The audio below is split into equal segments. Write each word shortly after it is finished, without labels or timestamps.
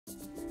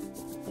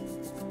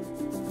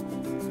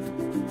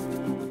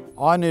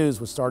AWE News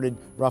was started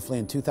roughly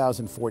in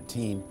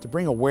 2014 to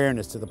bring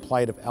awareness to the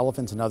plight of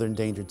elephants and other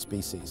endangered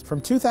species.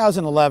 From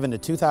 2011 to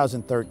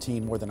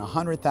 2013, more than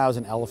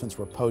 100,000 elephants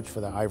were poached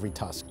for their ivory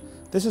tusk.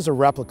 This is a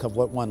replica of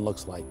what one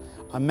looks like.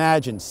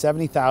 Imagine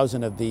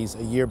 70,000 of these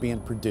a year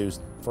being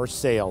produced for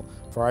sale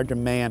for our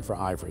demand for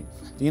ivory.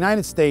 The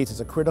United States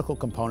is a critical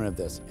component of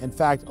this. In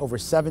fact, over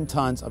 7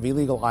 tons of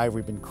illegal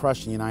ivory have been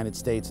crushed in the United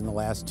States in the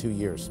last 2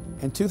 years.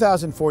 In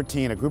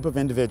 2014, a group of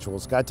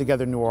individuals got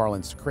together in New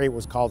Orleans to create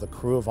what's called the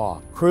Krewe of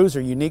AWE. Crews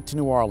are unique to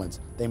New Orleans.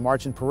 They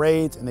march in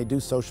parades and they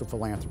do social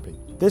philanthropy.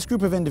 This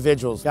group of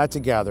individuals got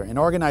together and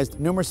organized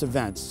numerous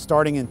events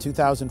starting in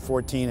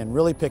 2014 and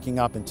really picking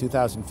up in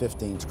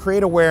 2015 to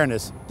create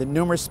awareness that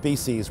numerous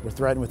species were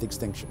threatened with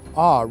extinction.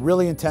 AWE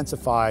really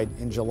intensified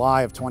in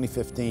July of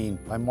 2015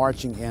 by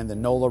marching in the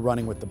NOLA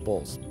Running with the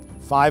Bulls.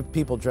 5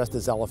 people dressed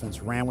as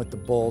elephants ran with the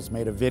bulls,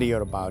 made a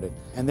video about it,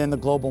 and then the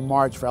Global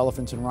March for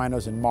Elephants and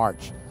Rhinos in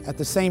March. At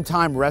the same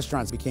time,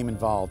 restaurants became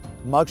involved.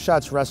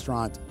 Mugshots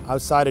Restaurant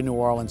outside of New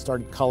Orleans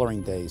started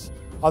coloring days.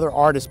 Other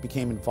artists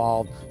became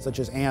involved, such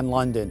as Ann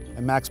London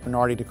and Max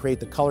Bernardi, to create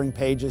the coloring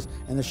pages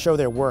and to show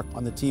their work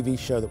on the TV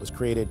show that was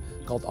created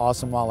called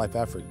Awesome Wildlife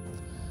Effort.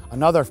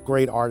 Another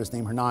great artist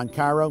named Hernan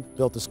Cairo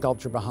built the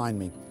sculpture behind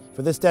me.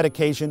 For this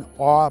dedication,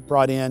 AWE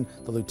brought in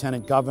the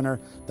Lieutenant Governor,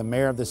 the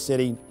Mayor of the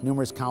city,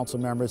 numerous council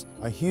members.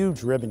 A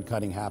huge ribbon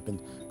cutting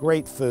happened,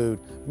 great food,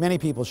 many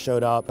people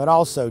showed up, but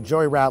also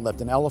Joey Ratliff,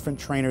 an elephant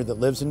trainer that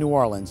lives in New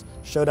Orleans,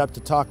 showed up to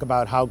talk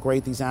about how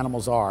great these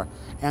animals are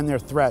and their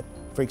threat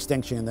for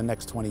extinction in the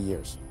next 20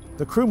 years.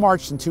 The crew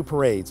marched in 2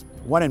 parades,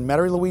 one in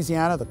Metairie,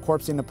 Louisiana, the Corps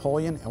de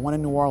Napoleon, and one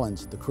in New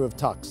Orleans, the Krewe of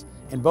Tux.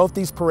 In both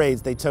these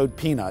parades, they towed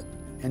Peanut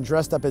and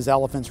dressed up as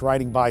elephants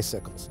riding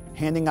bicycles,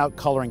 handing out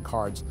coloring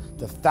cards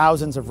to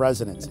thousands of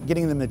residents,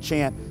 getting them to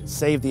chant,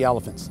 "Save the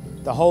elephants."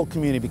 The whole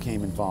community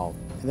became involved.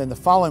 And then the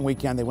following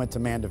weekend, they went to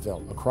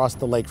Mandeville, across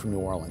the lake from New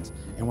Orleans,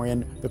 and were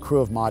in the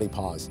Krewe of Mardi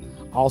Paws,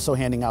 also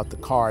handing out the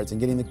cards and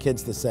getting the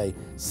kids to say,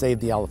 "Save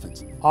the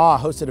elephants." AWE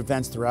hosted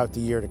events throughout the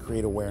year to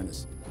create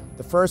awareness.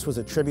 The first was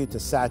a tribute to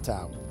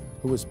Satao,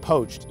 who was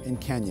poached in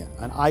Kenya,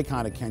 an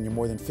icon of Kenya,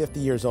 more than 50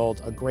 years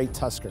old, a great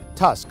tusker.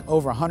 Tusk,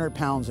 over 100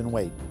 pounds in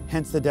weight,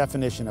 hence the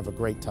definition of a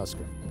great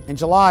tusker. In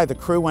July, the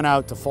crew went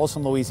out to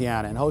Folsom,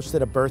 Louisiana and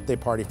hosted a birthday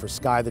party for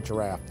Sky the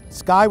giraffe.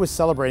 Sky was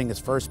celebrating his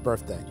first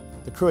birthday.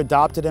 The crew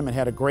adopted him and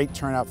had a great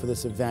turnout for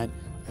this event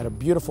at a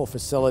beautiful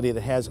facility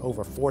that has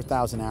over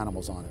 4,000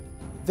 animals on it.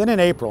 Then in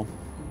April,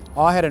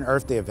 AWE had an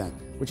Earth Day event,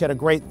 which had a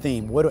great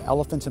theme: what do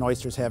elephants and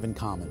oysters have in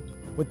common?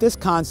 With this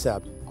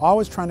concept, AWE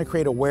was trying to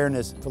create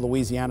awareness for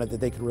Louisiana that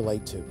they could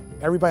relate to.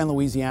 Everybody in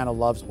Louisiana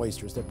loves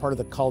oysters. They're part of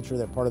the culture,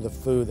 they're part of the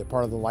food, they're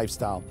part of the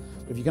lifestyle.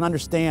 But if you can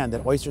understand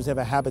that oysters have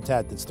a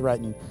habitat that's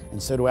threatened,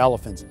 and so do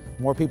elephants,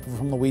 more people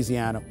from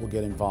Louisiana will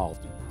get involved.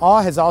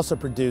 AWE has also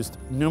produced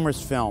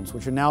numerous films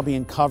which are now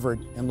being covered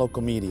in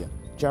local media.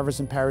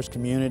 Jefferson Parish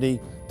Community,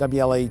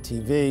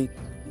 WLAE-TV,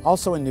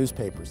 also in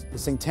newspapers, the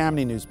St.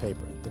 Tammany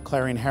newspaper, the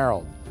Clarion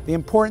Herald. The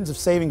importance of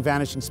saving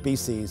vanishing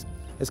species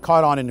has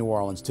caught on in New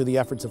Orleans to the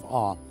efforts of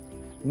AWE.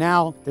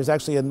 Now, there's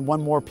actually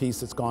one more piece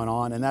that's going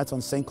on, and that's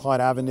on St. Claude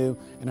Avenue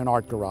in an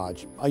art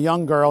garage. A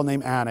young girl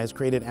named Anna has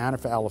created Anna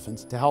for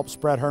Elephants to help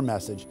spread her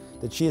message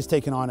that she has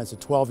taken on as a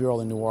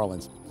 12-year-old in New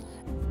Orleans.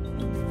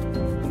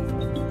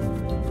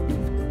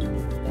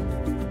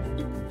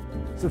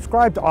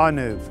 Subscribe to AWE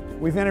News.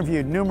 We've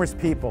interviewed numerous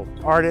people,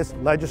 artists,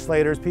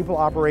 legislators, people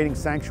operating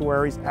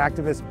sanctuaries,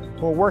 activists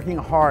who are working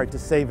hard to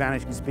save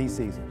vanishing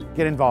species.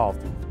 Get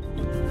involved.